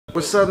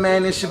What's up,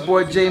 man? It's your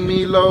boy J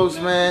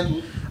Miloz,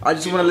 man. I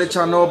just want to let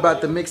y'all know about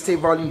the mixtape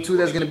volume 2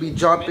 that's gonna be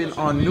dropping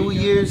on New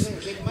Year's.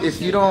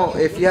 If you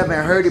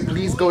haven't heard it,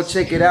 please go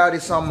check it out.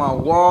 It's on my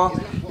wall.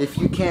 If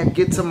you can't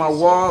get to my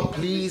wall,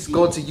 please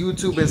go to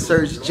YouTube and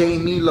search J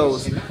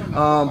Miloz.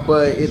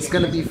 But it's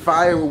gonna be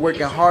fire. We're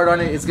working hard on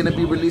it. It's gonna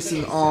be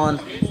releasing on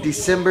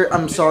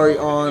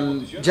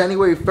on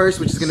January 1st,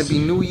 which is gonna be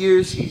New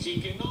Year's.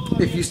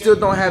 If you still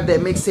don't have that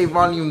mixtape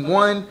volume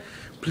 1,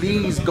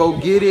 please go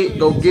get it.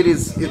 Go get it.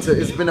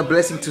 It's been a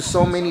blessing to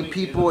so many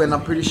people, and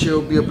I'm pretty sure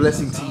it'll be a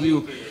blessing to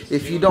you.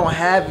 If you don't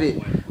have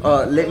it,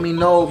 let me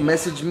know.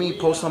 Message me,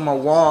 post on my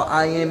wall,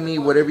 IM me,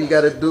 whatever you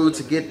gotta do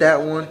to get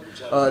that one.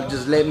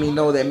 Just let me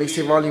know. That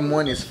mixtape volume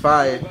 1 is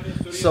fire.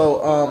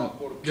 So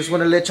just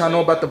want to let y'all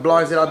know about the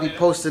blogs that I'll be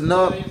posting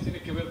up,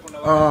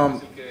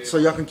 so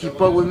y'all can keep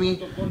up with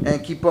me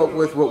and keep up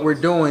with what we're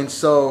doing.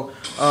 So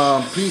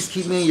please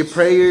keep me in your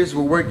prayers.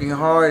 We're working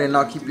hard, and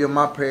I'll keep you in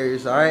my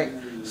prayers. All right.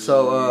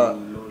 So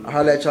I'll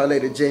holler at y'all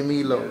later. J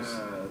Miloz.